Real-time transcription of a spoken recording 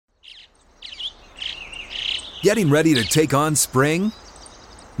Getting ready to take on spring?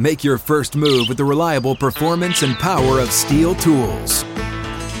 Make your first move with the reliable performance and power of Steel tools.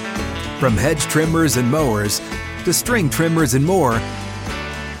 From hedge trimmers and mowers to string trimmers and more,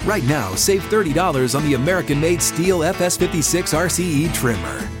 right now save $30 on the American-made Steel FS56 RCE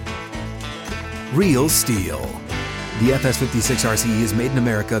trimmer. Real Steel. The FS56 RCE is made in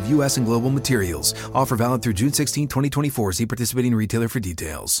America of U.S. and global materials. Offer valid through June 16, 2024. See participating retailer for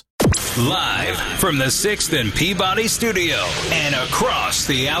details. Live from the 6th and Peabody Studio and across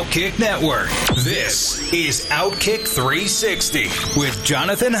the Outkick Network, this is Outkick 360 with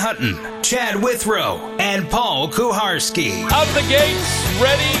Jonathan Hutton, Chad Withrow, and Paul Kuharsky. Out the gates,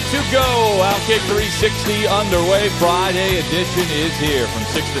 ready to go. Outkick 360 underway. Friday edition is here from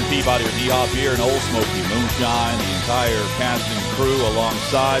 6th and Peabody with D-Hop Beer and Old Smoky Moonshine. The entire cast and crew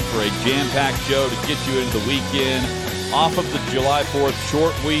alongside for a jam-packed show to get you into the weekend. Off of the July 4th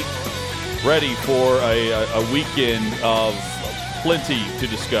short week. Ready for a weekend of plenty to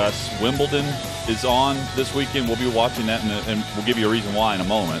discuss. Wimbledon is on this weekend. We'll be watching that, and we'll give you a reason why in a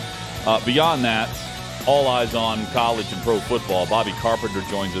moment. Beyond that, all eyes on college and pro football. Bobby Carpenter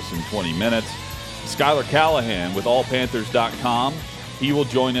joins us in 20 minutes. Skylar Callahan with allpanthers.com. He will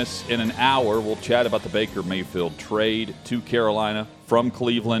join us in an hour. We'll chat about the Baker Mayfield trade to Carolina from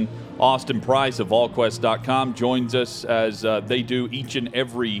Cleveland. Austin Price of allquest.com joins us as they do each and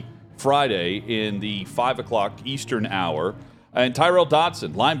every Friday in the 5 o'clock Eastern hour. And Tyrell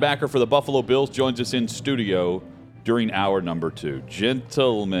Dodson, linebacker for the Buffalo Bills, joins us in studio during hour number 2.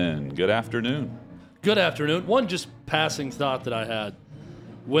 Gentlemen, good afternoon. Good afternoon. One just passing thought that I had.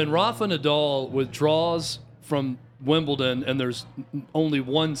 When Rafa Nadal withdraws from Wimbledon and there's only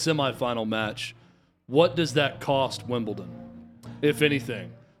one semifinal match, what does that cost Wimbledon, if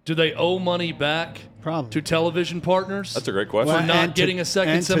anything? Do they owe money back to television partners? That's a great question. For not getting a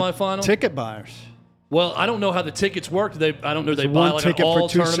second semifinal? Ticket buyers. Well, I don't know how the tickets work. I don't know. They buy like an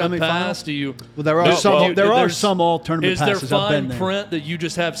all-tournament pass? Do you? Well, there are some all-tournament passes. Is there fine print that you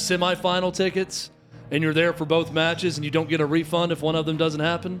just have semifinal tickets and you're there for both matches and you don't get a refund if one of them doesn't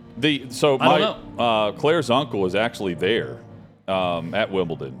happen? I don't know. Claire's uncle is actually there at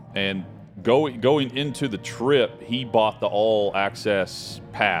Wimbledon, and going into the trip, he bought the all-access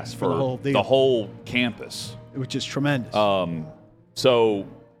pass for the whole campus, which is tremendous. So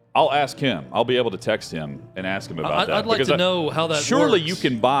I'll ask him. I'll be able to text him and ask him about that. I'd like to know how that surely works. You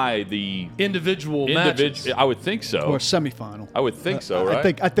can buy the individual matches. I would think so. Or semifinal. I would think so,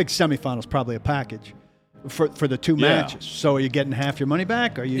 right? I think semifinal is probably a package for the two matches. So are you getting half your money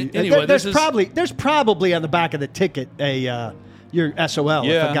back? Are you? Anyway, there's probably on the back of the ticket your SOL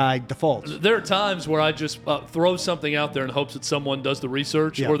if a guy defaults. There are times where I just throw something out there in hopes that someone does the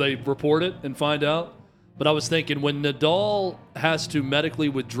research or they report it and find out. But I was thinking when Nadal has to medically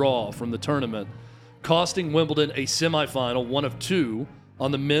withdraw from the tournament, costing Wimbledon a semifinal, one of two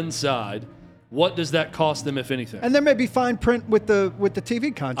on the men's side, what does that cost them, if anything? And there may be fine print with the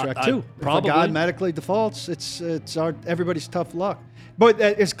TV contract too. Probably. If a guy medically defaults, it's everybody's tough luck. But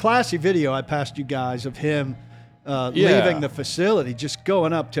it's classy video I passed you guys of him leaving the facility, just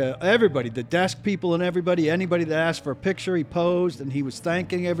going up to everybody, the desk people and anybody that asked for a picture, he posed, and he was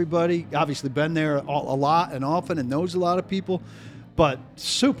thanking everybody. Obviously been there a lot and often and knows a lot of people, but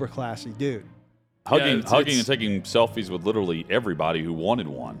super classy dude. Hugging and taking selfies with literally everybody who wanted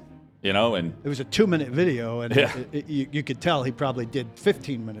one. And it was a 2-minute video, and you could tell he probably did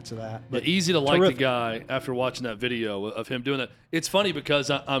 15 minutes of that. But easy to like the guy after watching that video of him doing that. It's funny because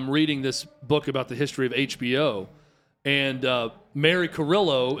I'm reading this book about the history of HBO, and Mary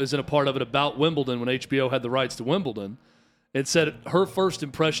Carrillo is in a part of it about Wimbledon when HBO had the rights to Wimbledon. It said her first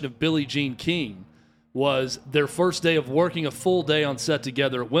impression of Billie Jean King was their first day of working a full day on set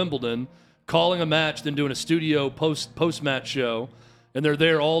together at Wimbledon, calling a match, then doing a studio post-match show. And they're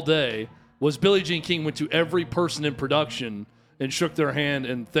there all day, was Billie Jean King went to every person in production and shook their hand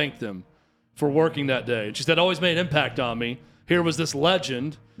and thanked them for working that day. And she said, always made an impact on me. Here was this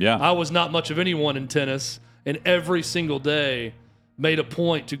legend. Yeah. I was not much of anyone in tennis, and every single day made a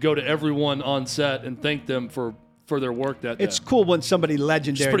point to go to everyone on set and thank them for their work that day. It's cool when somebody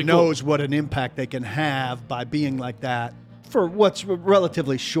legendary knows what an impact they can have by being like that for what's a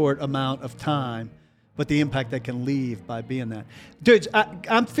relatively short amount of time. But the impact they can leave by being that. Dudes,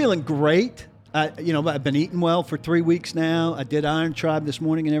 I'm feeling great. I've been eating well for 3 weeks now. I did Iron Tribe this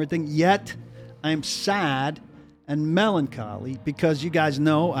morning and everything. Yet, I'm sad and melancholy because you guys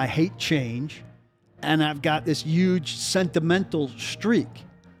know I hate change. And I've got this huge sentimental streak.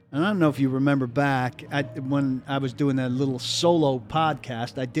 And I don't know if you remember back when I was doing that little solo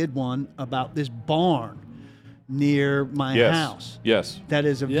podcast, I did one about this barn near my house. Yes. That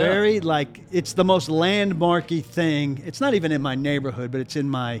is a very, it's the most landmarky thing. It's not even in my neighborhood, but it's in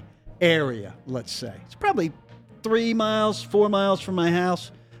my area, let's say. It's probably 3 miles, 4 miles from my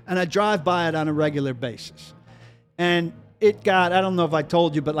house, and I drive by it on a regular basis. And it got, I don't know if I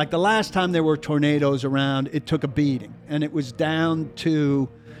told you, but like the last time there were tornadoes around, it took a beating. And it was down to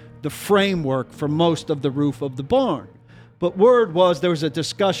the framework for most of the roof of the barn. But word was there was a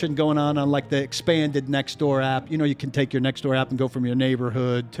discussion going on like the expanded Nextdoor app. You know, you can take your Nextdoor app and go from your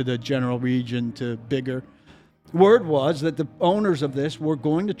neighborhood to the general region to bigger. Word was that the owners of this were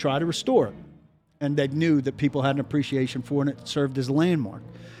going to try to restore it. And they knew that people had an appreciation for it, and it served as a landmark.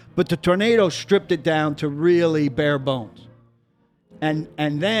 But the tornado stripped it down to really bare bones. And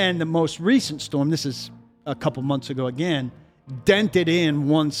then the most recent storm, this is a couple months ago again, dented in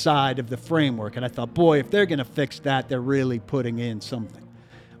one side of the framework. And I thought, boy, if they're going to fix that, they're really putting in something.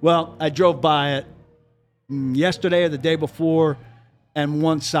 Well, I drove by it yesterday or the day before, and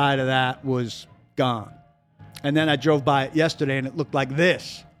one side of that was gone. And then I drove by it yesterday, and it looked like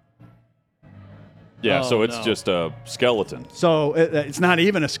this. Yeah, so it's just a skeleton. So it's not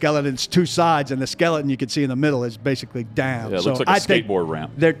even a skeleton. It's two sides, and the skeleton you can see in the middle is basically down. Yeah, it looks like a skateboard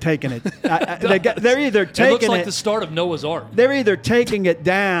ramp. They're taking it. They're either taking it. It looks like the start of Noah's Ark. They're either taking it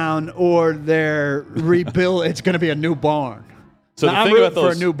down or they're rebuilding. It's going to be a new barn. So now, I'm rooting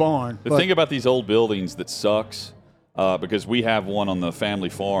for a new barn. The thing about these old buildings that sucks, because we have one on the family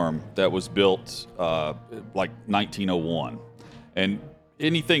farm that was built like 1901, and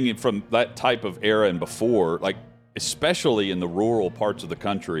anything from that type of era and before, like especially in the rural parts of the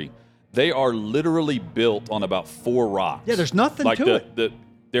country, they are literally built on about 4 rocks. Yeah, there's nothing to it.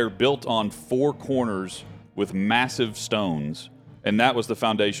 They're built on 4 corners with massive stones, and that was the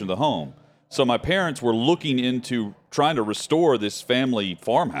foundation of the home. So my parents were looking into trying to restore this family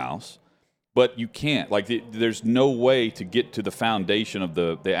farmhouse, but you can't. Like, there's no way to get to the foundation of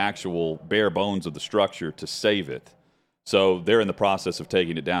the actual bare bones of the structure to save it. So they're in the process of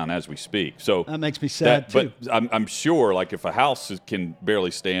taking it down as we speak. So that makes me sad too. But I'm sure, like, if a house can barely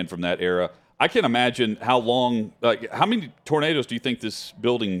stand from that era, I can imagine how long. Like, how many tornadoes do you think this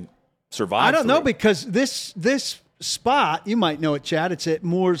building survived? I don't know, because this spot, you might know it, Chad. It's at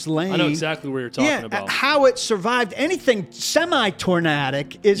Moore's Lane. I know exactly where you're talking about. How it survived anything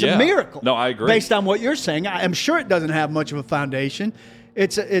semi-tornadic is a miracle. No, I agree. Based on what you're saying, I'm sure it doesn't have much of a foundation.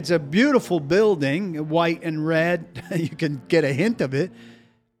 It's a beautiful building, white and red. You can get a hint of it.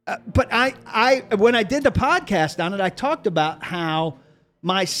 But I when I did the podcast on it, I talked about how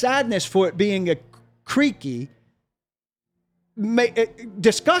my sadness for it being a creaky it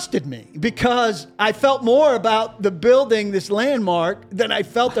disgusted me, because I felt more about the building, this landmark, than I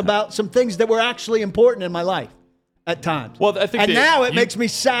felt about some things that were actually important in my life at times. Well, I think now it makes me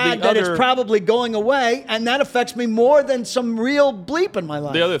sad that it's probably going away, and that affects me more than some real bleep in my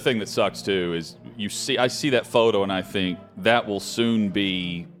life. The other thing that sucks too is I see that photo and I think that will soon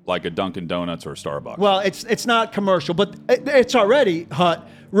be like a Dunkin' Donuts or a Starbucks. Well, it's not commercial, but it's already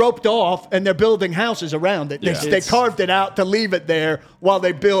roped off, and they're building houses around it. They carved it out to leave it there while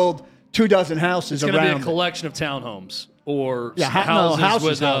they build 24 houses around it. It's going to be a collection of townhomes. Or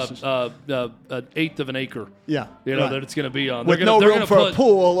houses with an eighth of an acre. Yeah, that it's going to be on. With no room for a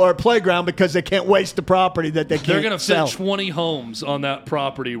pool or a playground, because they can't waste the property that they can't sell. They're going to fit 20 homes on that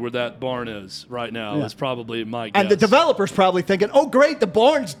property where that barn is right now. Yeah. Is probably my guess. And the developer's probably thinking, "Oh, great, the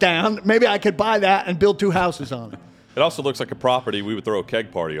barn's down. Maybe I could buy that and build 2 houses on it." It also looks like a property we would throw a keg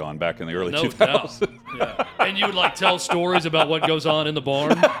party on back in the early 2000s. Doubt. Yeah. And you would tell stories about what goes on in the barn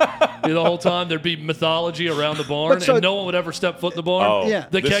the whole time. There'd be mythology around the barn, and no one would ever step foot in the barn.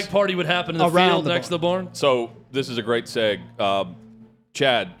 The keg party would happen in the field next to the barn. So this is a great seg.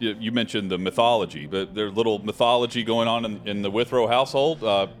 Chad, you mentioned the mythology, but there's little mythology going on in the Withrow household,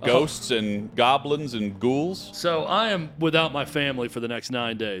 ghosts and goblins and ghouls. So I am without my family for the next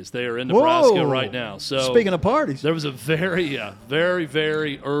 9 days. They are in Nebraska right now. So speaking of parties, there was a very,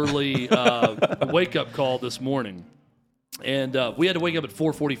 very early wake-up call this morning. And we had to wake up at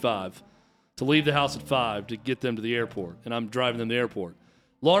 4:45 to leave the house at 5 to get them to the airport. And I'm driving them to the airport.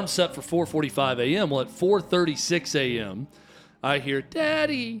 Alarm set for 4:45 a.m. Well, at 4:36 a.m., I hear,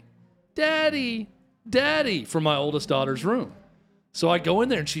 "Daddy, Daddy, Daddy," from my oldest daughter's room. So I go in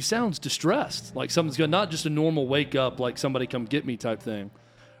there, and she sounds distressed, like something's going, not just a normal wake up, like somebody come get me type thing.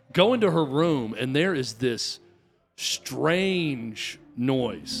 Go into her room, and there is this strange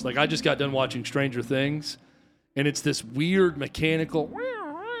noise. Like, I just got done watching Stranger Things, and it's this weird mechanical,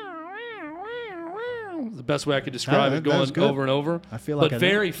 the best way I could describe it, going over and over. I feel like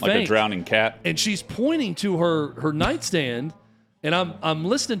very faint. Like a drowning cat. And she's pointing to her nightstand, And I'm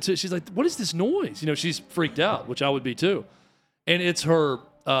listening to it. She's like, what is this noise? She's freaked out, which I would be too. And it's her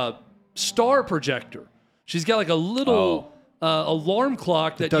star projector. She's got like a little alarm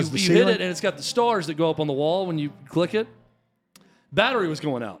clock that you hit it, and it's got the stars that go up on the wall when you click it. Battery was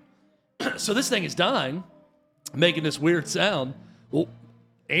going out. So this thing is dying, making this weird sound. Well,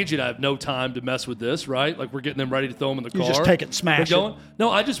 Angie and I have no time to mess with this, right? Like, we're getting them ready to throw them in the car. You just take it and smash it. No,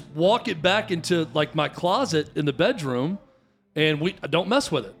 I just walk it back into, like, my closet in the bedroom, and I don't mess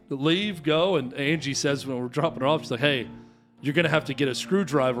with it. Leave, go, and Angie says when we're dropping her off, she's like, hey, you're going to have to get a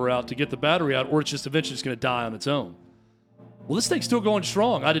screwdriver out to get the battery out, or it's just eventually just going to die on its own. Well, this thing's still going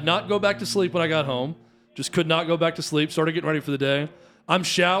strong. I did not go back to sleep when I got home. Just could not go back to sleep. Started getting ready for the day. I'm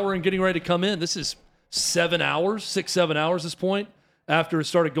showering, getting ready to come in. This is 7 hours, 6-7 hours at this point. After it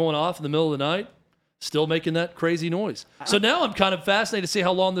started going off in the middle of the night, still making that crazy noise. So now I'm kind of fascinated to see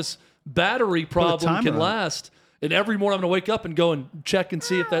how long this battery problem can last. And every morning I'm going to wake up and go and check and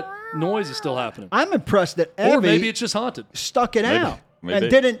see if that noise is still happening. I'm impressed that Evie, or maybe it's just haunted, stuck it out and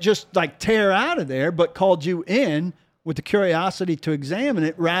didn't just like tear out of there, but called you in with the curiosity to examine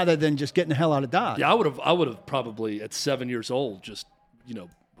it rather than just getting the hell out of Dodge. Yeah, I would have probably at 7 years old just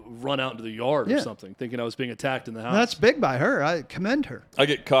run out into the yard or something, thinking I was being attacked in the house. That's big by her. I commend her. I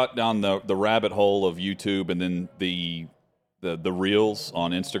get caught down the rabbit hole of YouTube and then the reels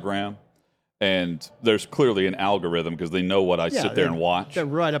on Instagram, and there's clearly an algorithm because they know what I sit there and watch. They're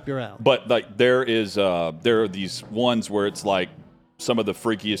right up your alley. But like there are these ones where it's like some of the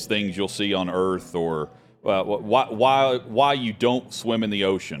freakiest things you'll see on Earth, or why you don't swim in the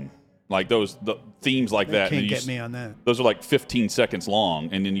ocean. Like the themes like that. Can't get me on that. Those are like 15 seconds long,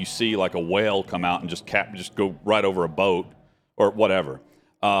 and then you see like a whale come out and just go right over a boat or whatever.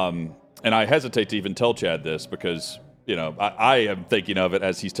 And I hesitate to even tell Chad this because I am thinking of it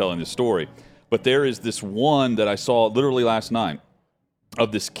as he's telling the story. But there is this one that I saw literally last night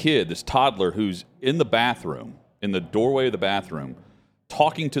of this kid, this toddler, who's in the bathroom, in the doorway of the bathroom,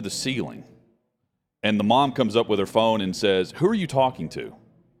 talking to the ceiling. And the mom comes up with her phone and says, "Who are you talking to?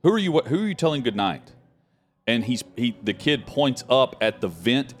 Who are you telling good night?" And the kid points up at the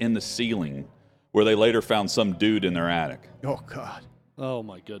vent in the ceiling where they later found some dude in their attic. Oh God. Oh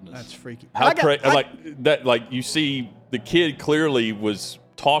my goodness. That's freaky. Like you see the kid clearly was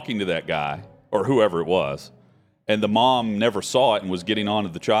talking to that guy or whoever it was, and the mom never saw it and was getting on to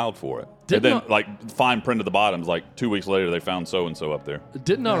the child for it. Fine print at the bottom is like 2 weeks later they found so and so up there.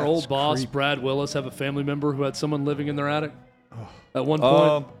 Didn't our old boss Brad Willis have a family member who had someone living in their attic? At one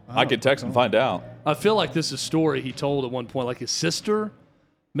point, I could text and find out. I feel like this is a story he told at one point. Like his sister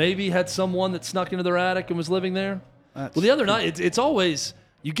maybe had someone that snuck into their attic and was living there. Well, the other night, it's always,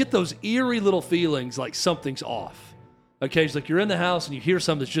 you get those eerie little feelings like something's off. Okay, it's like you're in the house and you hear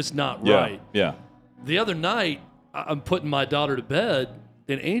something that's just not right. Yeah. The other night, I'm putting my daughter to bed,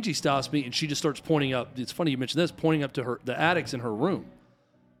 and Angie stops me and she just starts pointing up. It's funny you mentioned this, pointing up to the attics in her room.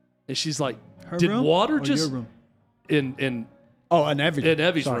 And she's like, her did room water or just... your room? In Evie. In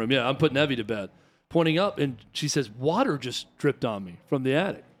Evie's room, yeah. I'm putting Evie to bed. Pointing up, and she says, water just dripped on me from the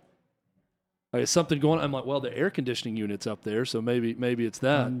attic. Like, is something going on? I'm like, well, the air conditioning unit's up there, so maybe it's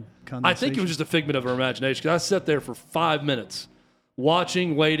that. I think it was just a figment of her imagination, because I sat there for 5 minutes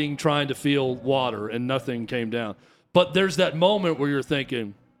watching, waiting, trying to feel water, and nothing came down. But there's that moment where you're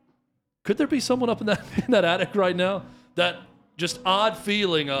thinking, could there be someone up in that attic right now? That just odd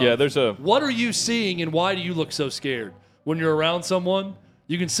feeling of, what are you seeing and why do you look so scared? When you're around someone,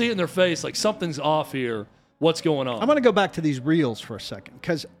 you can see it in their face, like something's off here. What's going on? I'm going to go back to these reels for a second,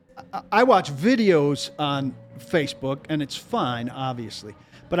 because I watch videos on Facebook, and it's fine, obviously.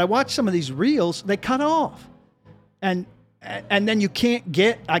 But I watch some of these reels, they cut off. And then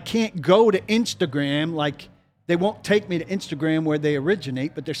I can't go to Instagram, like they won't take me to Instagram where they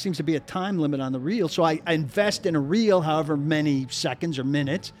originate, but there seems to be a time limit on the reel. So I invest in a reel, however many seconds or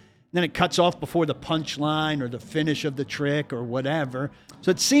minutes, then it cuts off before the punchline or the finish of the trick or whatever.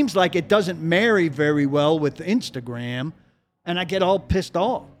 So it seems like it doesn't marry very well with Instagram, and I get all pissed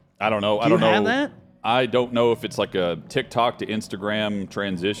off. I don't know. Do you have that? I don't know if it's like a TikTok to Instagram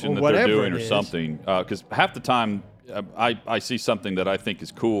transition that they're doing or something. Because half the time I see something that I think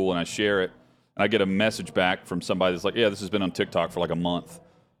is cool and I share it, and I get a message back from somebody that's like, yeah, this has been on TikTok for like a month.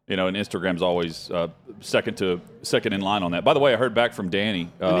 And Instagram's always second in line on that. By the way, I heard back from Danny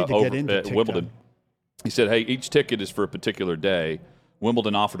over at Wimbledon. He said, hey, each ticket is for a particular day.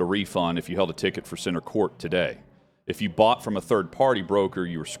 Wimbledon offered a refund if you held a ticket for center court today. If you bought from a third-party broker,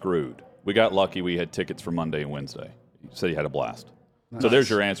 you were screwed. We got lucky. We had tickets for Monday and Wednesday. He said he had a blast. Nice. So there's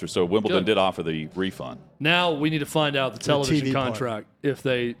your answer. So Wimbledon did offer the refund. Now we need to find out the television contract, if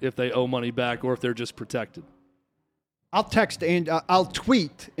they owe money back or if they're just protected. I'll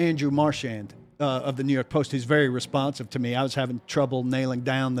tweet Andrew Marchand of the New York Post, who's very responsive to me. I was having trouble nailing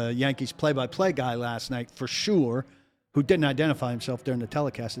down the Yankees play-by-play guy last night for sure, who didn't identify himself during the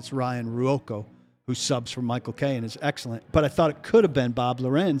telecast. It's Ryan Ruocco, who subs for Michael Kay and is excellent. But I thought it could have been Bob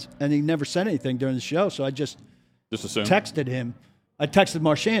Lorenz, and he never said anything during the show, so I just texted him. I texted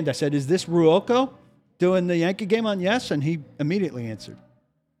Marchand. I said, "Is this Ruocco doing the Yankee game on Yes?" And he immediately answered,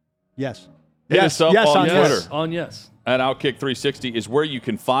 "Yes." Hit us up on Twitter. On Yes. At Outkick 360 is where you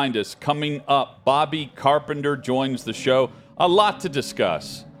can find us. Coming up, Bobby Carpenter joins the show. A lot to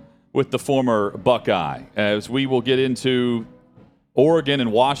discuss with the former Buckeye, as we will get into Oregon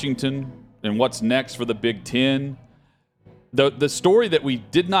and Washington and what's next for the Big Ten. The story that we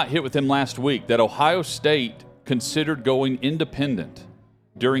did not hit with him last week, that Ohio State considered going independent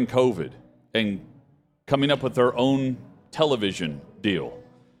during COVID and coming up with their own television deal.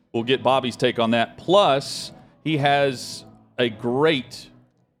 We'll get Bobby's take on that. Plus, he has a great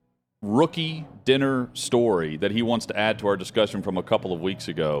rookie dinner story that he wants to add to our discussion from a couple of weeks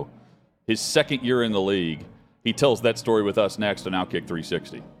ago. His second year in the league. He tells that story with us next on Outkick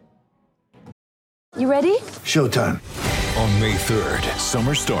 360. You ready? Showtime. On May 3rd,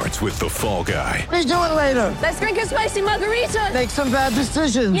 summer starts with The Fall Guy. Let's do it later. Let's drink a spicy margarita. Make some bad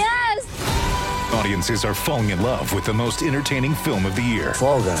decisions. Yes! Audiences are falling in love with the most entertaining film of the year.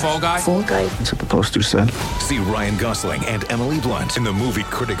 Fall Guy. Fall Guy? Fall guy. That's what the poster said. See Ryan Gosling and Emily Blunt in the movie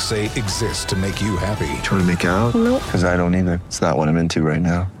critics say exists to make you happy. Trying to make it out? Nope. Because I don't either. It's not what I'm into right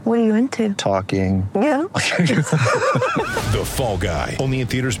now. What are you into? Talking. Yeah. The Fall Guy. Only in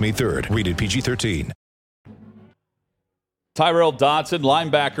theaters May 3rd. Rated PG-13. Tyrel Dodson,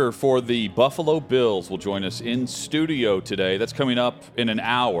 linebacker for the Buffalo Bills, will join us in studio today. That's coming up in an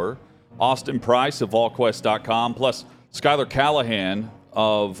hour. Austin Price of VolQuest.com, plus Skylar Callahan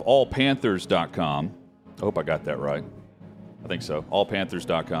of AllPanthers.com. I hope I got that right. I think so.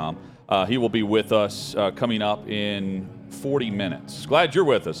 AllPanthers.com. He will be with us coming up in 40 minutes. Glad you're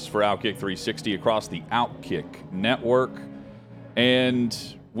with us for Outkick 360 across the Outkick Network. And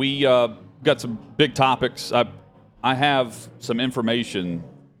we got some big topics. I have some information.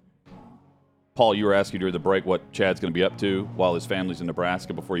 Paul, you were asking during the break what Chad's going to be up to while his family's in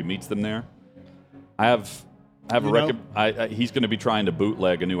Nebraska before he meets them there. I have he's going to be trying to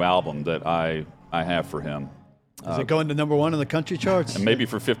bootleg a new album that I have for him. Is it going to number one in the country charts? And maybe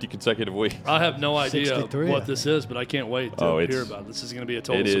for 50 consecutive weeks. I have no idea 63, what this is, but I can't wait to hear about it. This is going to be a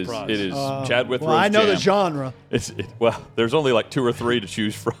total surprise. It is Chad Withrow's Well, I know jam. the genre. Well, there's only like 2 or 3 to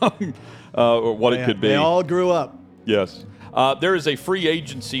choose from, or what it could be. They all grew up. Yes. There is a free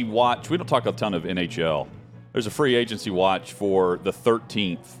agency watch. We don't talk a ton of NHL. There's a free agency watch for the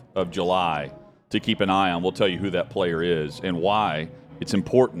 13th of July to keep an eye on. We'll tell you who that player is and why it's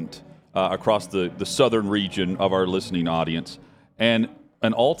important across the southern region of our listening audience, and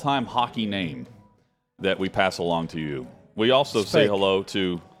an all-time hockey name that we pass along to you. We also say hello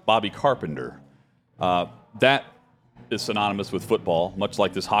to Bobby Carpenter. That is synonymous with football, much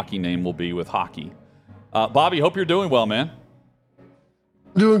like this hockey name will be with hockey. Bobby, hope you're doing well, man.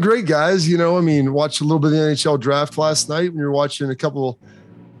 Doing great, guys. Watched a little bit of the NHL draft last night when you're watching a couple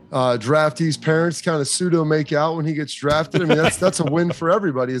draftees' parents kind of pseudo make out when he gets drafted. I mean, that's a win for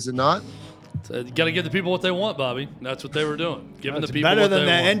everybody, is it not? You got to give the people what they want, Bobby. That's what they were doing. Giving the people better what than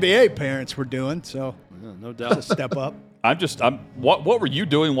they want. the NBA parents were doing. So, no doubt. A step up. What were you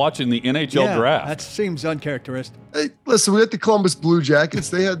doing watching the NHL draft? That seems uncharacteristic. Hey, listen, we got the Columbus Blue Jackets.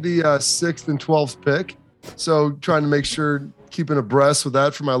 They had the 6th and 12th pick. So trying to make sure, keeping abreast with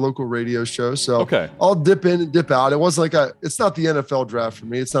that for my local radio show. So okay. I'll dip in and dip out. It wasn't like it's not the NFL draft for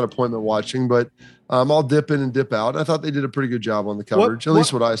me. It's not appointment watching, but I'll dip in and dip out. I thought they did a pretty good job on the coverage, at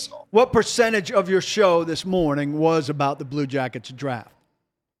least what I saw. What percentage of your show this morning was about the Blue Jackets draft?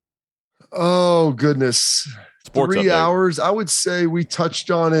 Oh, goodness. Sports 3 update. hours. I would say we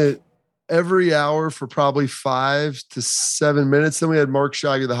touched on it every hour for probably 5 to 7 minutes. Then we had Mark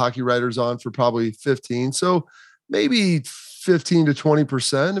Shaggy, the hockey writers, on for probably 15. So maybe 15 to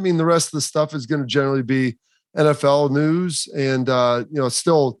 20%. I mean, the rest of the stuff is going to generally be NFL news and,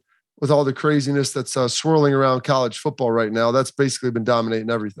 still with all the craziness that's swirling around college football right now, that's basically been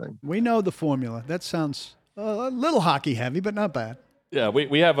dominating everything. We know the formula. That sounds a little hockey heavy, but not bad. Yeah,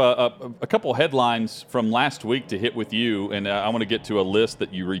 we have a couple headlines from last week to hit with you, and I want to get to a list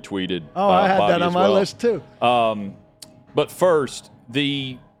that you retweeted. Oh, I had Bobby, that on my list too. But first,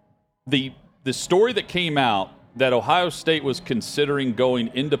 the story that came out that Ohio State was considering going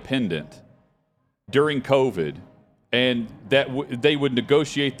independent during COVID, and that they would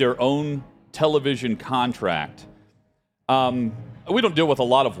negotiate their own television contract. we don't deal with a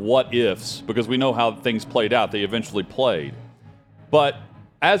lot of what ifs because we know how things played out. They eventually played. But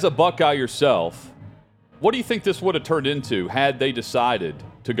as a Buckeye yourself, what do you think this would have turned into had they decided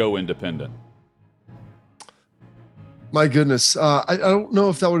to go independent? My goodness. I don't know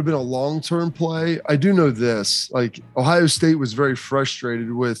if that would have been a long-term play. I do know this. Like, Ohio State was very frustrated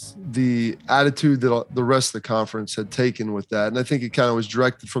with the attitude that the rest of the conference had taken with that. And I think it kind of was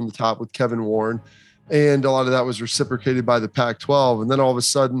directed from the top with Kevin Warren. And a lot of that was reciprocated by the Pac-12. And then all of a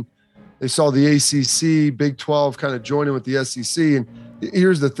sudden, they saw the ACC, Big 12 kind of joining with the SEC. And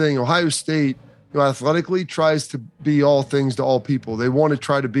here's the thing. Ohio State, athletically tries to be all things to all people. They want to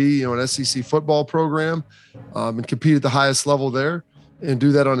try to be, an SEC football program and compete at the highest level there and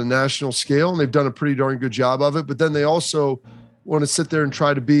do that on a national scale. And they've done a pretty darn good job of it. But then they also want to sit there and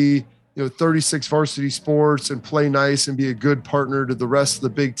try to be, 36 varsity sports and play nice and be a good partner to the rest of the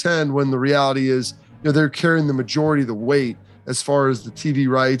Big Ten, when the reality is, they're carrying the majority of the weight as far as the TV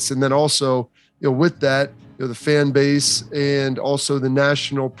rights. And then also, with that, the fan base and also the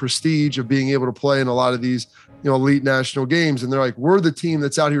national prestige of being able to play in a lot of these, elite national games. And they're like, we're the team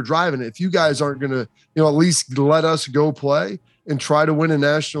that's out here driving it. If you guys aren't going to, at least let us go play and try to win a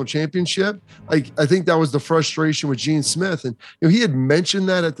national championship. I think that was the frustration with Gene Smith. And, he had mentioned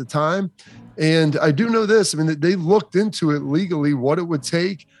that at the time. And I do know this, they looked into it legally, what it would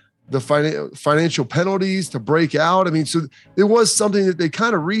take, the financial penalties to break out. So it was something that they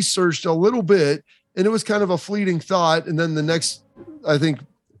kind of researched a little bit. And it was kind of a fleeting thought. And then the next, I think,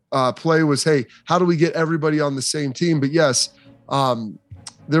 play was, hey, how do we get everybody on the same team? But yes,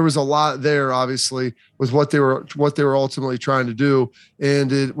 there was a lot there, obviously, with what they were ultimately trying to do.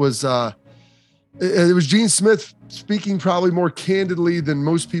 And it was Gene Smith speaking probably more candidly than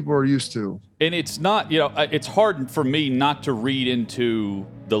most people are used to. And it's not, it's hard for me not to read into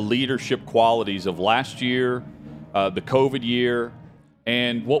the leadership qualities of last year, the COVID year,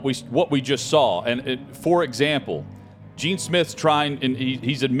 and what we just saw. And for example, Gene Smith's trying, and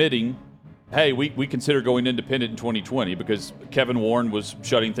he's admitting, hey, we consider going independent in 2020 because Kevin Warren was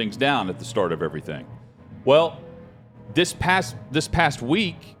shutting things down at the start of everything. Well, this past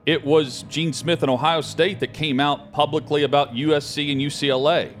week, it was Gene Smith and Ohio State that came out publicly about USC and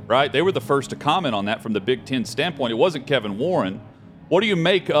UCLA, right? They were the first to comment on that from the Big Ten standpoint. It wasn't Kevin Warren. What do you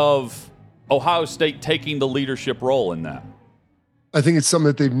make of Ohio State taking the leadership role in that? I think it's something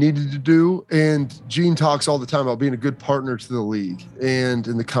that they've needed to do. And Gene talks all the time about being a good partner to the league and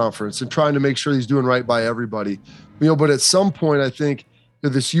in the conference and trying to make sure he's doing right by everybody. But at some point, I think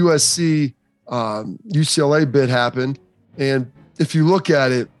that this USC UCLA bid happened. And if you look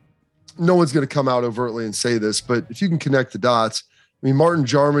at it, no one's going to come out overtly and say this, but if you can connect the dots, Martin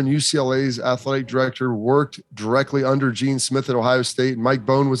Jarman, UCLA's athletic director, worked directly under Gene Smith at Ohio State, and Mike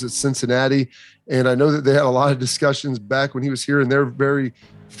Bohn was at Cincinnati. And I know that they had a lot of discussions back when he was here, and they're very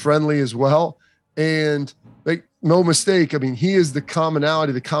friendly as well. And make no mistake, he is the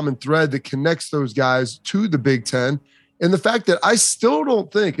commonality, the common thread that connects those guys to the Big Ten. And the fact that I still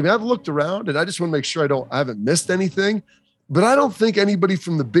don't think, I've looked around and I just want to make sure I haven't missed anything, but I don't think anybody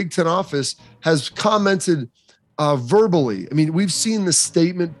from the Big Ten office has commented verbally. We've seen the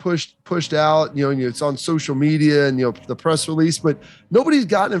statement pushed out, it's on social media and, the press release, but nobody's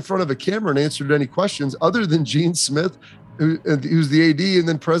gotten in front of a camera and answered any questions other than Gene Smith, who's the AD, and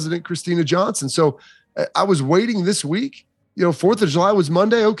then President Christina Johnson. So I was waiting this week. 4th of July was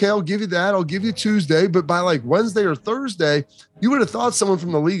Monday. Okay, I'll give you that. I'll give you Tuesday. But by like Wednesday or Thursday, you would have thought someone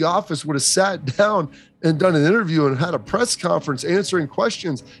from the league office would have sat down and done an interview and had a press conference answering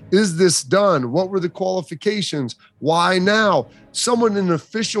questions. Is this done? What were the qualifications? Why now? Someone in an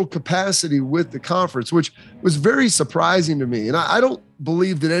official capacity with the conference, which was very surprising to me. And I don't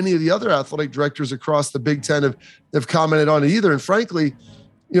believe that any of the other athletic directors across the Big Ten have commented on it either. And frankly,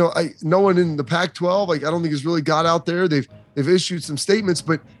 no one in the Pac-12, I don't think has really got out there. They've issued some statements,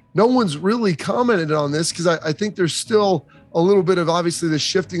 but no one's really commented on this because I think there's still a little bit of obviously the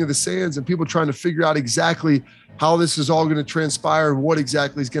shifting of the sands and people trying to figure out exactly how this is all going to transpire and what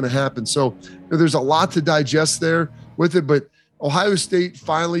exactly is going to happen. So there's a lot to digest there with it, but Ohio State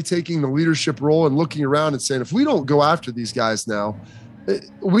finally taking the leadership role and looking around and saying, if we don't go after these guys now,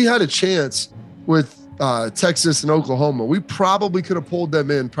 we had a chance with Texas and Oklahoma. We probably could have pulled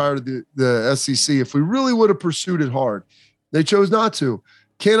them in prior to the SEC if we really would have pursued it hard. They chose not to.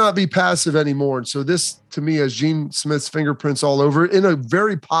 Cannot be passive anymore. And so this, to me, has Gene Smith's fingerprints all over it in a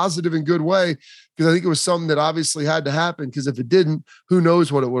very positive and good way, because I think it was something that obviously had to happen, because if it didn't, who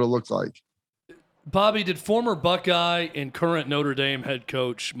knows what it would have looked like. Bobby, did former Buckeye and current Notre Dame head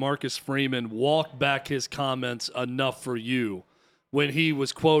coach Marcus Freeman walk back his comments enough for you when he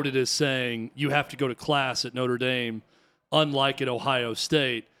was quoted as saying, you have to go to class at Notre Dame unlike at Ohio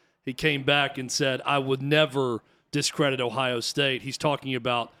State. He came back and said, I would never discredit Ohio State. He's talking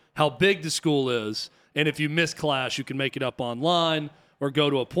about how big the school is, and if you miss class, you can make it up online or go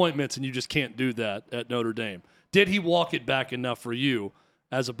to appointments, and you just can't do that at Notre Dame. Did he walk it back enough for you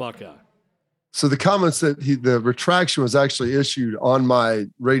as a Buckeye? So the comments the retraction was actually issued on my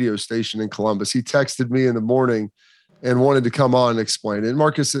radio station in Columbus. He texted me in the morning and wanted to come on and explain it. And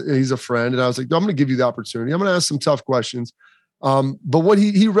Marcus, he's a friend. And I was like, no, I'm going to give you the opportunity. I'm going to ask some tough questions. But what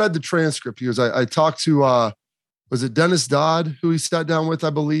he read the transcript. He goes, I talked to, was it Dennis Dodd, who he sat down with, I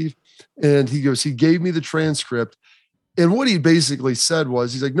believe. And he goes, he gave me the transcript. And what he basically said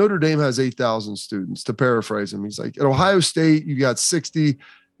was, he's like, Notre Dame has 8,000 students, to paraphrase him. He's like, at Ohio State, you got 60,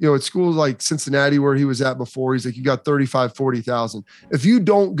 at schools like Cincinnati, where he was at before, he's like, you got 35, 40,000. If you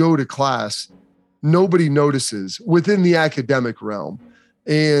don't go to class, nobody notices within the academic realm.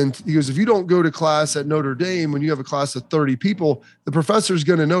 And he goes, if you don't go to class at Notre Dame, when you have a class of 30 people, the professor's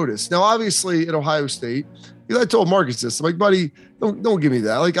going to notice. Now, obviously at Ohio State, I told Marcus this, I'm like, buddy, don't give me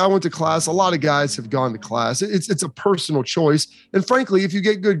that. Like, I went to class. A lot of guys have gone to class. It's a personal choice. And frankly, if you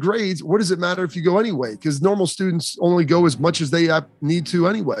get good grades, what does it matter if you go anyway? Because normal students only go as much as they need to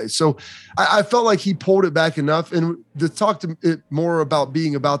anyway. So I felt like he pulled it back enough, and to talk to it more about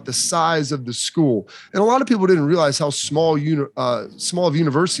being about the size of the school. And a lot of people didn't realize how small of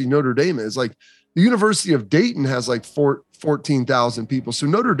university Notre Dame is. Like, the University of Dayton has like 14,000 people. So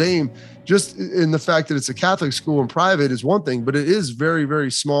Notre Dame, just in the fact that it's a Catholic school and private, is one thing, but it is very,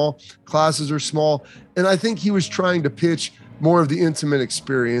 very small. Classes are small. And I think he was trying to pitch more of the intimate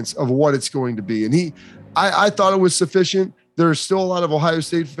experience of what it's going to be. And I thought it was sufficient. There are still a lot of Ohio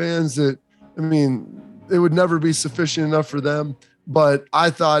State fans that, it would never be sufficient enough for them. But I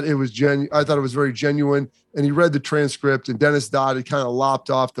thought it was very genuine. And he read the transcript, and Dennis Dodd had kind of lopped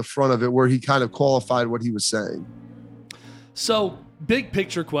off the front of it where he kind of qualified what he was saying. So, big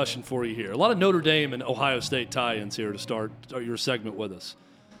picture question for you here. A lot of Notre Dame and Ohio State tie-ins here to start your segment with us.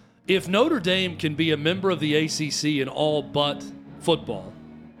 If Notre Dame can be a member of the ACC in all but football,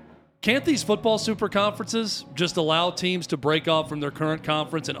 can't these football super conferences just allow teams to break off from their current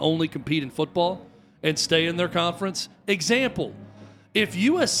conference and only compete in football and stay in their conference? Example, if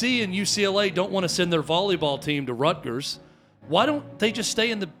USC and UCLA don't want to send their volleyball team to Rutgers, why don't they just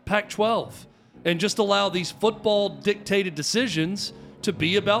stay in the Pac-12 and just allow these football-dictated decisions to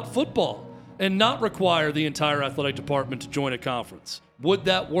be about football and not require the entire athletic department to join a conference? Would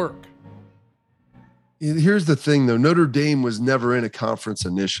that work? Here's the thing, though. Notre Dame was never in a conference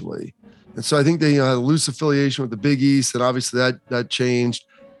initially. And so I think they had a loose affiliation with the Big East, and obviously that changed.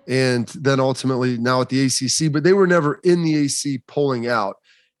 And then ultimately now at the ACC, but they were never in the AC pulling out.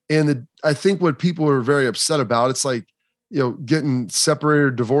 And I think what people were very upset about, it's like, getting separated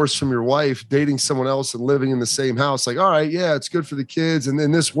or divorced from your wife, dating someone else and living in the same house. Like, all right, yeah, it's good for the kids. And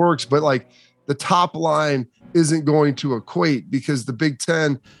then this works, but like the top line isn't going to equate, because the Big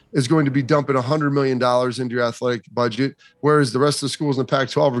Ten is going to be dumping $100 million into your athletic budget, whereas the rest of the schools in the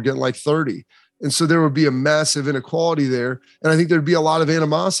Pac-12 are getting like 30. And so there would be a massive inequality there. And I think there'd be a lot of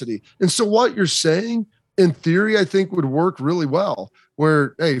animosity. And so what you're saying, in theory, I think would work really well,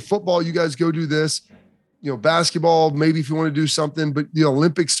 where, hey, football, you guys go do this, basketball, maybe if you want to do something, but the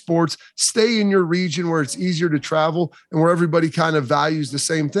Olympic sports, stay in your region where it's easier to travel and where everybody kind of values the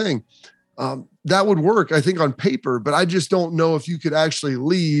same thing. That would work, I think, on paper, but I just don't know if you could actually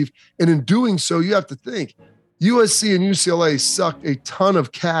leave. And in doing so, you have to think, USC and UCLA sucked a ton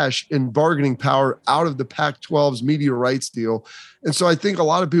of cash and bargaining power out of the Pac-12's media rights deal. And so I think a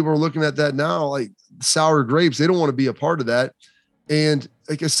lot of people are looking at that now like sour grapes. They don't want to be a part of that. And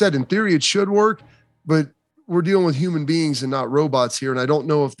like I said, in theory, it should work, but we're dealing with human beings and not robots here. And I don't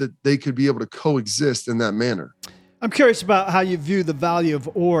know if they could be able to coexist in that manner. I'm curious about how you view the value of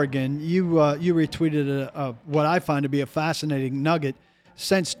Oregon. You retweeted what I find to be a fascinating nugget.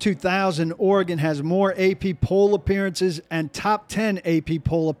 Since 2000, Oregon has more AP poll appearances and top 10 AP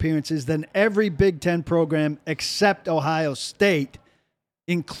poll appearances than every Big Ten program except Ohio State,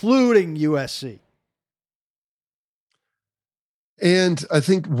 including USC. And I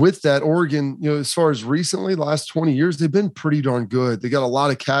think with that, Oregon, as far as recently, the last 20 years, they've been pretty darn good. They got a lot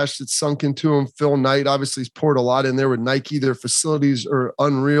of cash that's sunk into them. Phil Knight obviously has poured a lot in there with Nike. Their facilities are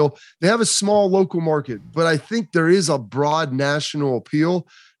unreal. They have a small local market, but I think there is a broad national appeal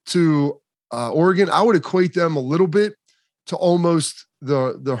to Oregon. I would equate them a little bit to almost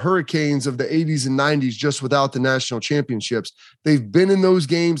the Hurricanes of the 80s and 90s, just without the national championships. They've been in those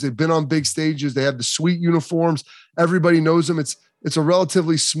games. They've been on big stages. They have the sweet uniforms. Everybody knows them. it's a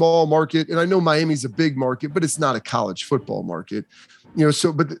relatively small market. And I know Miami's a big market, but it's not a college football market.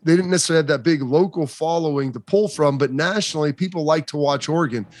 But they didn't necessarily have that big local following to pull from, but nationally people like to watch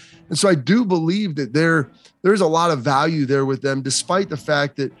Oregon. And so I do believe that there's a lot of value there with them, despite the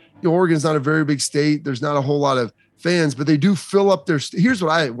fact that Oregon's not a very big state. There's not a whole lot of fans, but they do fill up their here's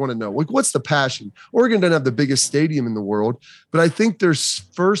what I want to know. Like, what's the passion? Oregon doesn't have the biggest stadium in the world, but I think they're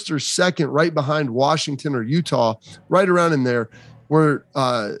first or second right behind Washington or Utah, right around in there, where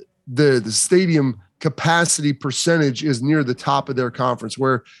the stadium capacity percentage is near the top of their conference,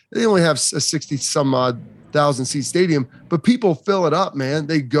 where they only have a 60 some odd thousand seat stadium, but people fill it up, man.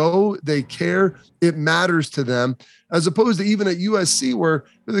 They go, they care. It matters to them, as opposed to even at USC, where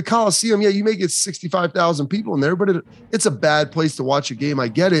the Coliseum, you may get 65,000 people in there, but it's a bad place to watch a game. I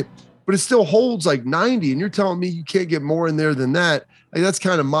get it, but it still holds like 90. And you're telling me you can't get more in there than that. Like, that's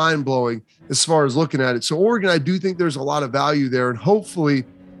kind of mind blowing as far as looking at it. So Oregon, I do think there's a lot of value there. And hopefully,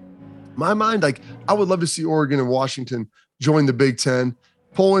 my mind, like, I would love to see Oregon and Washington join the Big Ten,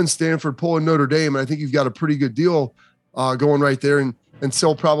 pull in Stanford, pull in Notre Dame. And I think you've got a pretty good deal going right there. And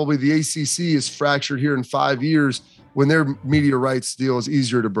until probably the ACC is fractured here in 5 years, when their media rights deal is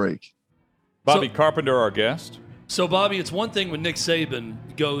easier to break. Bobby Carpenter, our guest. So, Bobby, it's one thing when Nick Saban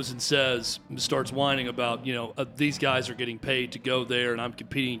goes and starts whining about, these guys are getting paid to go there and I'm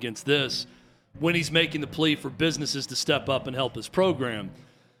competing against this, when he's making the plea for businesses to step up and help his program.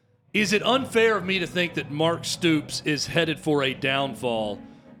 Is it unfair of me to think that Mark Stoops is headed for a downfall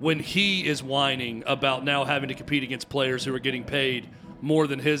when he is whining about now having to compete against players who are getting paid more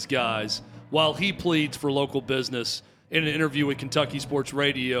than his guys, while he pleads for local business in an interview with Kentucky Sports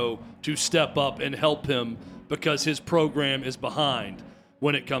Radio to step up and help him because his program is behind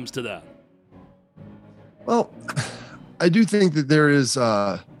when it comes to that? Well, I do think that there is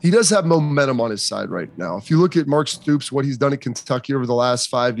he does have momentum on his side right now. If you look at Mark Stoops, what he's done at Kentucky over the last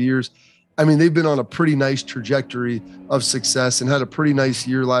 5 years, I mean, they've been on a pretty nice trajectory of success and had a pretty nice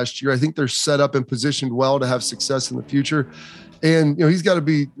year last year. I think they're set up and positioned well to have success in the future. And, he's got to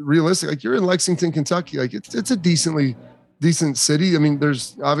be realistic. Like, you're in Lexington, Kentucky. Like, it's a decent city. I mean,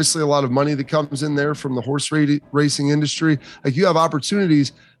 there's obviously a lot of money that comes in there from the horse racing industry. Like, you have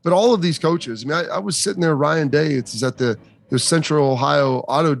opportunities, but all of these coaches, I mean, I was sitting there, Ryan Day, it's at the Central Ohio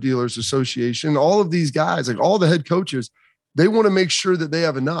Auto Dealers Association. All of these guys, like all the head coaches, they want to make sure that they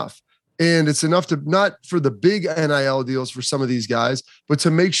have enough. And it's enough to not for the big NIL deals for some of these guys, but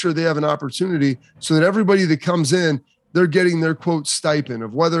to make sure they have an opportunity so that everybody that comes in, they're getting their quote stipend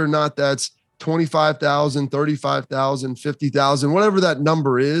of whether or not that's 25,000, 35,000, 50,000, whatever that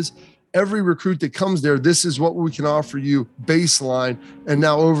number is. Every recruit that comes there, this is what we can offer you baseline. And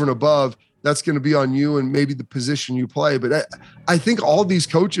now over and above, that's going to be on you and maybe the position you play. But I think all these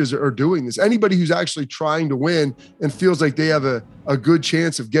coaches are doing this. Anybody who's actually trying to win and feels like they have a good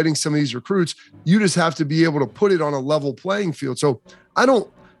chance of getting some of these recruits, you just have to be able to put it on a level playing field. So I don't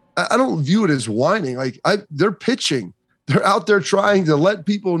view it as whining. Like, they're pitching. They're out there trying to let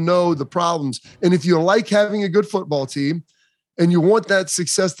people know the problems. And if you like having a good football team and you want that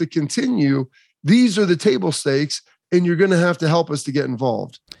success to continue, these are the table stakes, and you're going to have to help us to get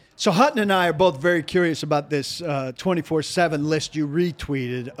involved. So Hutton and I are both very curious about this 24/7 list you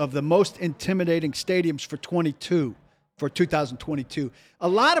retweeted of the most intimidating stadiums for 2022. A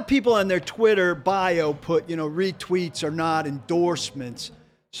lot of people on their Twitter bio put, retweets are not endorsements.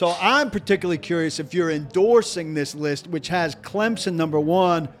 So I'm particularly curious if you're endorsing this list, which has Clemson number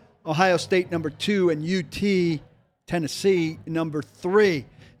 1, Ohio State number 2, and UT, Tennessee, number 3.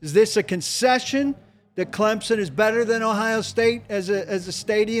 Is this a concession that Clemson is better than Ohio State as a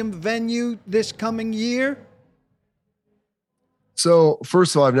stadium venue this coming year? So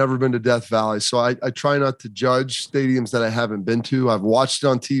first of all, I've never been to Death Valley, so I try not to judge stadiums that I haven't been to. I've watched it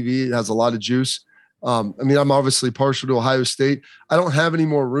on TV. It has a lot of juice. I'm obviously partial to Ohio State. I don't have any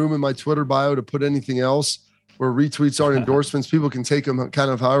more room in my Twitter bio to put anything else where retweets aren't endorsements. People can take them kind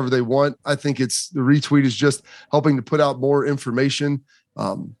of however they want. I think the retweet is just helping to put out more information.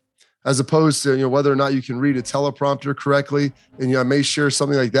 As opposed to, whether or not you can read a teleprompter correctly. And, I may share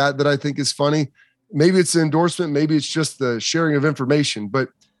something like that I think is funny. Maybe it's an endorsement. Maybe it's just the sharing of information. But,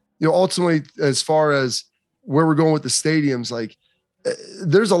 ultimately, as far as where we're going with the stadiums, like,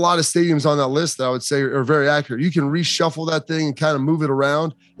 there's a lot of stadiums on that list that I would say are very accurate. You can reshuffle that thing and kind of move it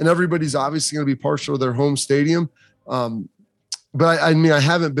around, and everybody's obviously going to be partial to their home stadium. But I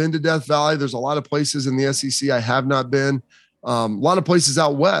haven't been to Death Valley. There's a lot of places in the SEC I have not been. A lot of places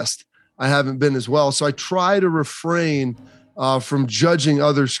out west I haven't been as well. So I try to refrain from judging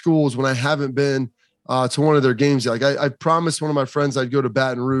other schools when I haven't been to one of their games. Like I promised one of my friends I'd go to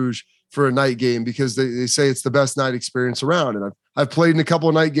Baton Rouge for a night game because they say it's the best night experience around. And I've played in a couple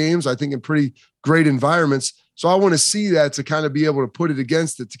of night games, I think in pretty great environments. So I want to see that to kind of be able to put it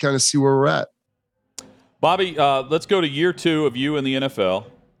against it to kind of see where we're at. Bobby, let's go to year 2 of you in the NFL.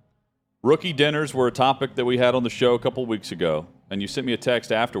 Rookie dinners were a topic that we had on the show a couple of weeks ago. And you sent me a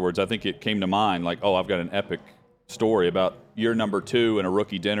text afterwards. I think it came to mind like, oh, I've got an epic story about year number 2 and a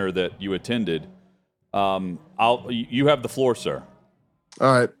rookie dinner that you attended. You have the floor, sir.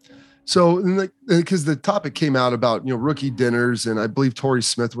 All right. So, because the topic came out about, rookie dinners, and I believe Torrey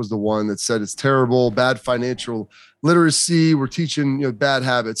Smith was the one that said it's terrible, bad financial literacy. We're teaching, bad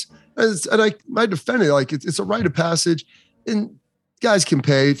habits. And I defend it like it's a rite of passage, and guys can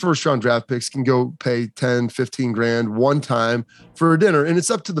pay first round draft picks can go pay 10, 15 grand one time for a dinner. And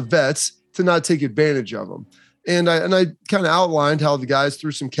it's up to the vets to not take advantage of them. And I kind of outlined how the guys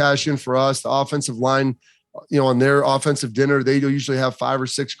threw some cash in for us, the offensive line, on their offensive dinner, they usually have 5 or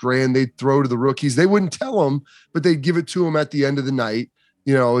 6 grand they'd throw to the rookies. They wouldn't tell them, but they'd give it to them at the end of the night,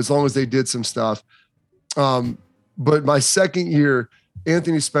 as long as they did some stuff. But my second year,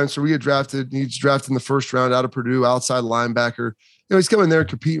 Anthony Spencer, he's drafted in the first round out of Purdue, outside linebacker. He's coming there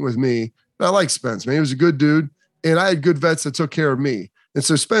competing with me. But I like Spence, man. He was a good dude, and I had good vets that took care of me. And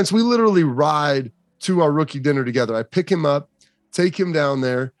so Spence, we literally ride to our rookie dinner together. I pick him up, take him down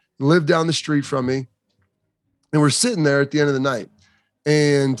there, live down the street from me. And we're sitting there at the end of the night,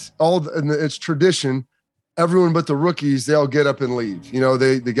 and it's tradition. Everyone but the rookies, they all get up and leave.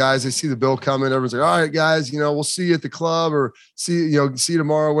 The guys, they see the bill coming. Everyone's like, all right, guys, we'll see you at the club or see you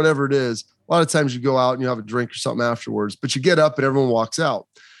tomorrow, whatever it is. A lot of times you go out and you have a drink or something afterwards, but you get up and everyone walks out.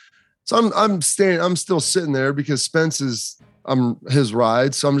 So I'm still sitting there because Spence I'm his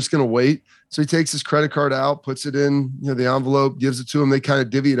ride. So I'm just going to wait. So he takes his credit card out, puts it in, the envelope, gives it to him. They kind of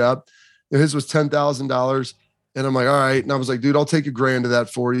divvy it up. His was $10,000. And I'm like, all right. And I was like, dude, I'll take $1,000 of that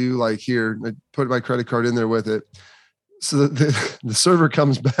for you. Like, here, I put my credit card in there with it. So the server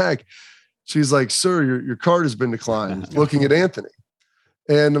comes back. She's like, sir, your card has been declined, looking at Anthony.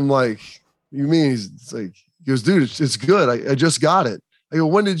 And I'm like, you mean? He goes, dude, it's good. I just got it. I go,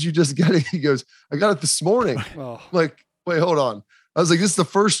 when did you just get it? He goes, I got it this morning. Oh. I'm like, wait, hold on. I was like, this is the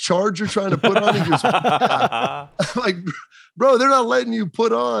first charge you're trying to put on? He goes, I'm like, bro, they're not letting you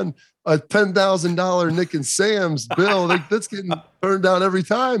put on a $10,000 Nick and Sam's bill. That's getting turned down every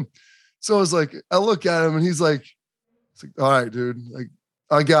time. So I was like, I look at him and he's like, all right, dude, like,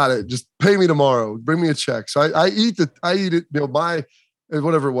 I got it. Just pay me tomorrow. Bring me a check. So I eat it, buy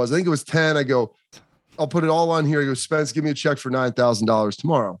whatever it was. I think it was 10. I go, I'll put it all on here. He goes, Spence, give me a check for $9,000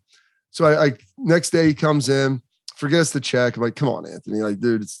 tomorrow. So I next day he comes in, forgets the check. I'm like, come on, Anthony. Like,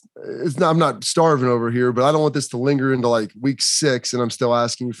 dude, it's not, I'm not starving over here, but I don't want this to linger into like week 6 and I'm still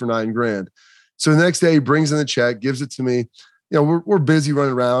asking you for $9,000. So the next day he brings in the check, gives it to me. We're busy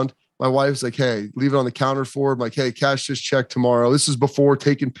running around. My wife's like, hey, leave it on the counter for him. Like, hey, cash this check tomorrow. This is before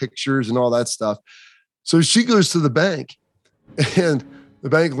taking pictures and all that stuff. So she goes to the bank and the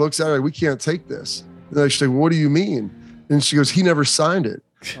bank looks at her like, we can't take this. And she's like, what do you mean? And she goes, he never signed it.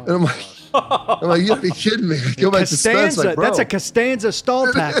 And I'm like, you gotta be kidding me. I go back to Spence, like, bro. That's a Costanza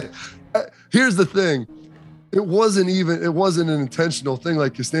stall tactic. Here's the thing. It wasn't an intentional thing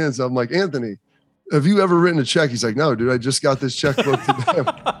like Costanza. I'm like, Anthony, have you ever written a check? He's like, no, dude, I just got this checkbook today.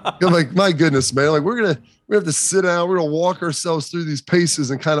 I'm like, my goodness, man. Like, we have to sit down. We're going to walk ourselves through these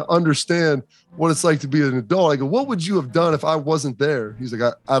paces and kind of understand what it's like to be an adult. I go, what would you have done if I wasn't there? He's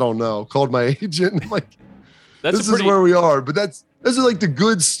like, I don't know. Called my agent. I'm like, this is where we are. But those are like the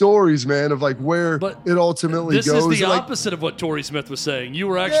good stories, man, of like where it ultimately goes. This is the opposite of what Torrey Smith was saying. You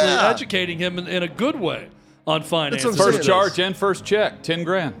were actually educating him in a good way on finances. First charge and first check,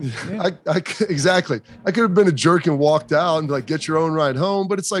 $10,000. Yeah. Exactly. I could have been a jerk and walked out and be like, get your own ride home.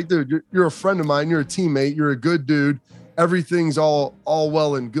 But it's like, dude, you're a friend of mine. You're a teammate. You're a good dude. Everything's all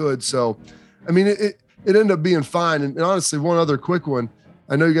well and good. So, I mean, it ended up being fine. And honestly, one other quick one.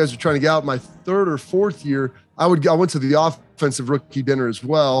 I know you guys are trying to get out my 3rd or 4th year. I went to the offensive rookie dinner as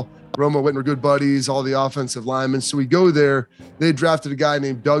well. Romo Whitner, good buddies, all the offensive linemen. So we go there. They drafted a guy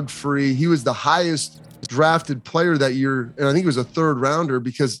named Doug Free. He was the highest drafted player that year. And I think he was a 3rd rounder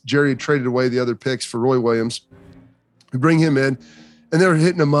because Jerry had traded away the other picks for Roy Williams. We bring him in and they're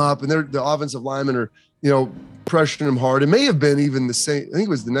hitting him up and the offensive linemen are, pressuring him hard. It may have been even the same. I think it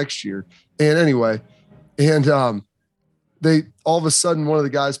was the next year. And anyway, they all of a sudden one of the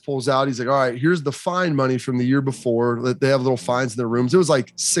guys pulls out. He's like, all right, here's the fine money from the year before. They have little fines in their rooms. It was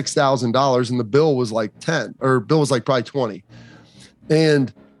like $6,000 and the bill was like 10 or bill was like probably 20.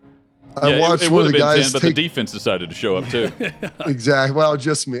 And I watched one of the guys 10, but the defense decided to show up too. Exactly. Well,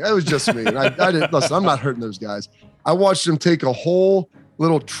 just me. It was just me. I didn't listen. I'm not hurting those guys. I watched them take a whole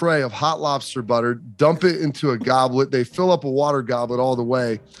little tray of hot lobster butter, dump it into a goblet. They fill up a water goblet all the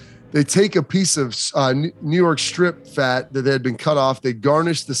way. They take a piece of New York strip fat that had been cut off. They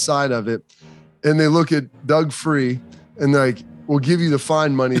garnish the side of it, and they look at Doug Free, and they're like, we'll give you the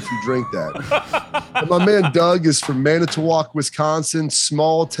fine money if you drink that. And my man Doug is from Manitowoc, Wisconsin,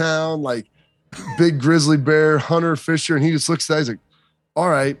 small town, like big grizzly bear, hunter, fisher, and he just looks at that. He's like, all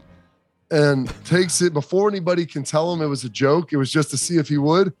right. And takes it before anybody can tell him it was a joke. It was just to see if he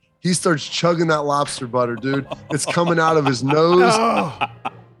would. He starts chugging that lobster butter, dude. It's coming out of his nose.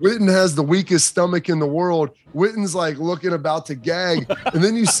 Witten has the weakest stomach in the world. Witten's like looking about to gag. And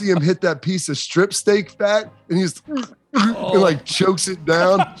then you see him hit that piece of strip steak fat and he's and like chokes it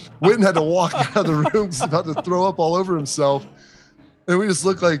down. Witten had to walk out of the room. He's about to throw up all over himself. And we just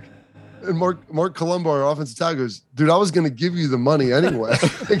look like, and Mark Colombo, our offensive tackle, goes, dude, I was going to give you the money anyway.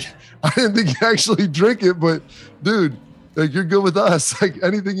 Like, I didn't think you actually drink it, but dude, like, you're good with us. Like,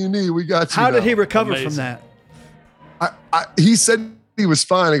 anything you need, we got you. How did he recover from that? He said he was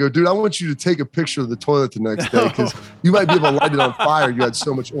fine. I go, dude, I want you to take a picture of the toilet the next day because you might be able to light it on fire. You had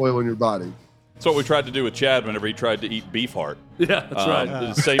so much oil in your body. That's what we tried to do with Chad whenever he tried to eat beef heart. Yeah,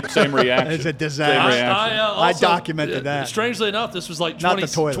 that's right. Same reaction. It's a disaster. I documented that. Strangely enough, this was like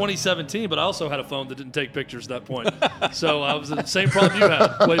 2017, but I also had a phone that didn't take pictures at that point. So I was the same problem you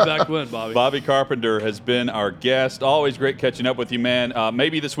had way back when, Bobby. Bobby Carpenter has been our guest. Always great catching up with you, man.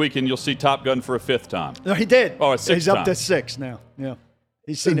 Maybe this weekend you'll see Top Gun for a 5th time. No, he did. Oh, a 6th He's up to 6 now. Yeah.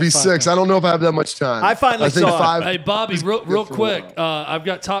 It'd be 6. I don't know if I have that much time. I finally saw 5. Hey, Bobby, real quick. I've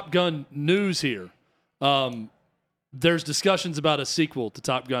got Top Gun news here. There's discussions about a sequel to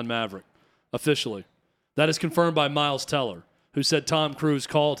Top Gun Maverick, officially. That is confirmed by Miles Teller, who said Tom Cruise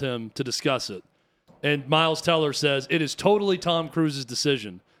called him to discuss it. And Miles Teller says it is totally Tom Cruise's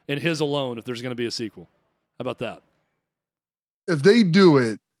decision and his alone if there's going to be a sequel. How about that? If they do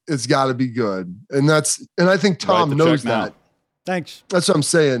it, it's got to be good. And I think Tom knows that. Thanks. That's what I'm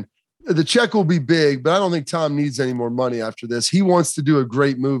saying. The check will be big, but I don't think Tom needs any more money after this. He wants to do a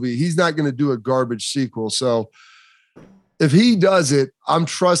great movie. He's not going to do a garbage sequel. So if he does it, I'm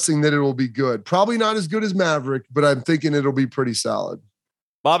trusting that it will be good. Probably not as good as Maverick, but I'm thinking it'll be pretty solid.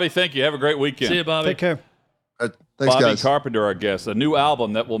 Bobby, thank you. Have a great weekend. See you, Bobby. Take care. Thanks, Bobby guys. Carpenter, our guest. A new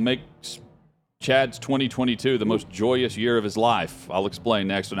album that will make Chad's 2022 the most joyous year of his life. I'll explain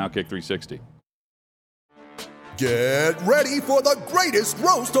next on Outkick 360. Get ready for the greatest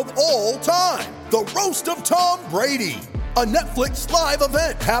roast of all time, the Roast of Tom Brady, a Netflix live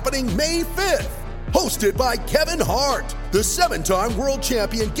event happening May 5th. Hosted by Kevin Hart, the 7-time world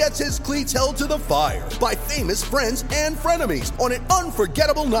champion gets his cleats held to the fire by famous friends and frenemies on an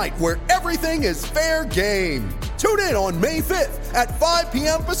unforgettable night where everything is fair game. Tune in on May 5th at 5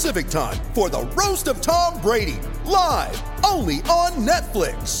 p.m. Pacific time for the Roast of Tom Brady, live only on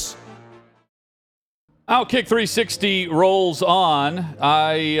Netflix. Outkick 360 rolls on.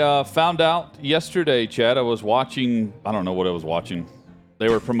 I found out yesterday, Chad, I was watching, I don't know what I was watching. They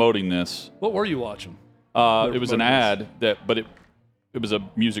were promoting this. What were you watching? It was an ad, but it was a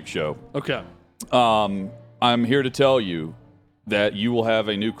music show. Okay. I'm here to tell you that you will have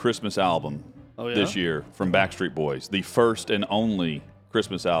a new Christmas album this year from Backstreet Boys. The first and only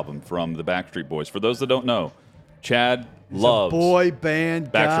Christmas album from the Backstreet Boys. For those that don't know, Chad loves a boy band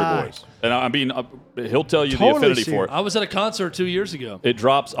Backstreet guy. Boys. And I mean, he'll tell you the affinity for it. I was at a concert 2 years ago. It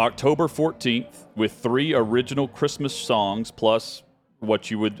drops October 14th with 3 original Christmas songs plus what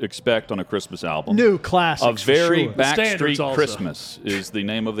you would expect on a Christmas album. New classics. A very for sure. Backstreet Christmas is the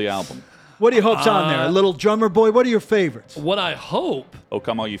name of the album. What do you hope's on there? A little drummer boy? What are your favorites? What I hope Oh,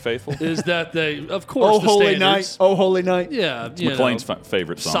 come all you faithful. is that they, of course, Oh, the Holy standards. Night. Oh, Holy Night. Yeah. It's McLean's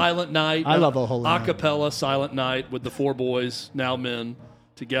favorite song. Silent Night. I love Oh, Holy Night. Acapella Silent Night with the 4 boys, now men,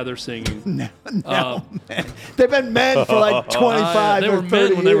 together singing. No, man. They've been men for like 25 They or were 30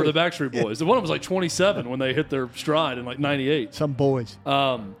 men when they were years. the Backstreet Boys. The one was like 27 when they hit their stride in like 98. Some boys.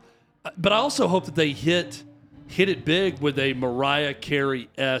 But I also hope that they hit it big with a Mariah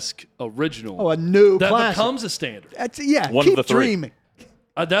Carey-esque original. Oh, a new that classic. becomes a standard. That's One keep of the 3. dreaming.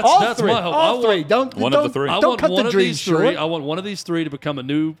 That's All 3. my hope. All 3. Don't One of the 3. I Don't want cut one the of dream these 3. short. I want one of these 3 to become a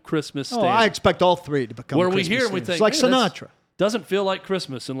new Christmas standard. I expect all 3 to become Where Christmas we hear and we standards. think, It's like "Man, Sinatra. doesn't feel like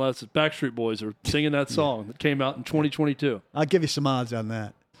Christmas unless Backstreet Boys are singing that song that came out in 2022. I'll give you some odds on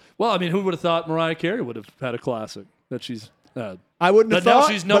that. Well, I mean, who would have thought Mariah Carey would have had a classic that she's had? I wouldn't have But now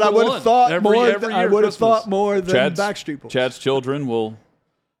thought, she's but I number would one have thought every more. year I would have Christmas. thought more than Backstreet Boys. Chad's children will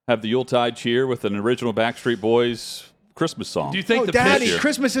have the Yuletide cheer with an original Backstreet Boys Christmas song. Do you think the Daddy, pitch?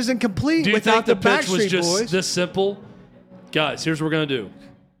 Christmas isn't complete Do you without think the pitch Backstreet was just Boys. this simple? Guys, here's what we're gonna do: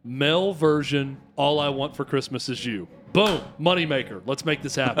 male version. All I Want for Christmas Is You. Boom, moneymaker. Let's make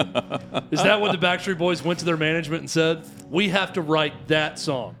this happen. Is that what the Backstreet Boys went to their management and said? We have to write that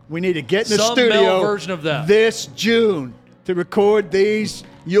song. We need to get in the Some studio male version of that. this June to record these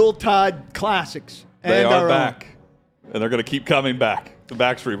Yuletide classics. They and are our back. And they're going to keep coming back. The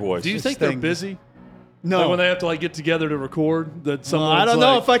Backstreet Boys. Do you think they're busy? No. Like when they have to get together to record? That I don't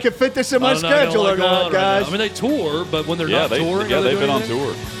know if I can fit this in my schedule or not, guys. I mean, they tour, but when they're not touring, yeah, they've been on anything?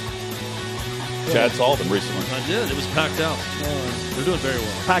 tour. Chad saw them recently. I did. It was packed out. They're doing very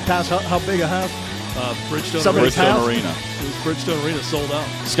well. Packed house. How big a house? Bridgestone Arena. It was Bridgestone Arena sold out.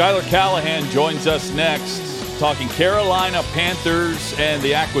 Skylar Callahan joins us next, talking Carolina Panthers and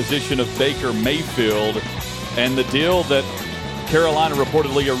the acquisition of Baker Mayfield and the deal that Carolina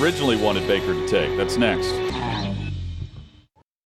reportedly originally wanted Baker to take. That's next.